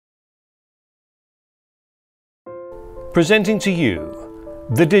Presenting to you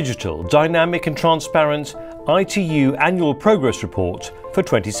the digital, dynamic and transparent ITU Annual Progress Report for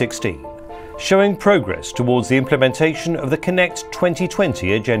 2016, showing progress towards the implementation of the Connect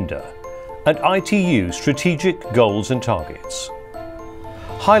 2020 agenda and ITU strategic goals and targets,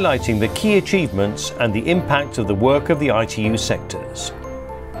 highlighting the key achievements and the impact of the work of the ITU sectors,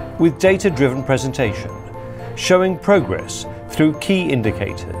 with data-driven presentation, showing progress through key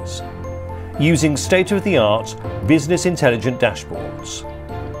indicators, using state-of-the-art business intelligent dashboards,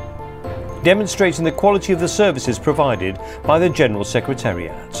 demonstrating the quality of the services provided by the General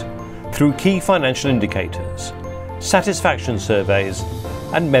Secretariat through key financial indicators, satisfaction surveys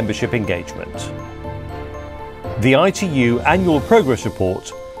and membership engagement. The ITU Annual Progress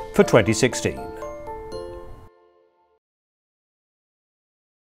Report for 2016.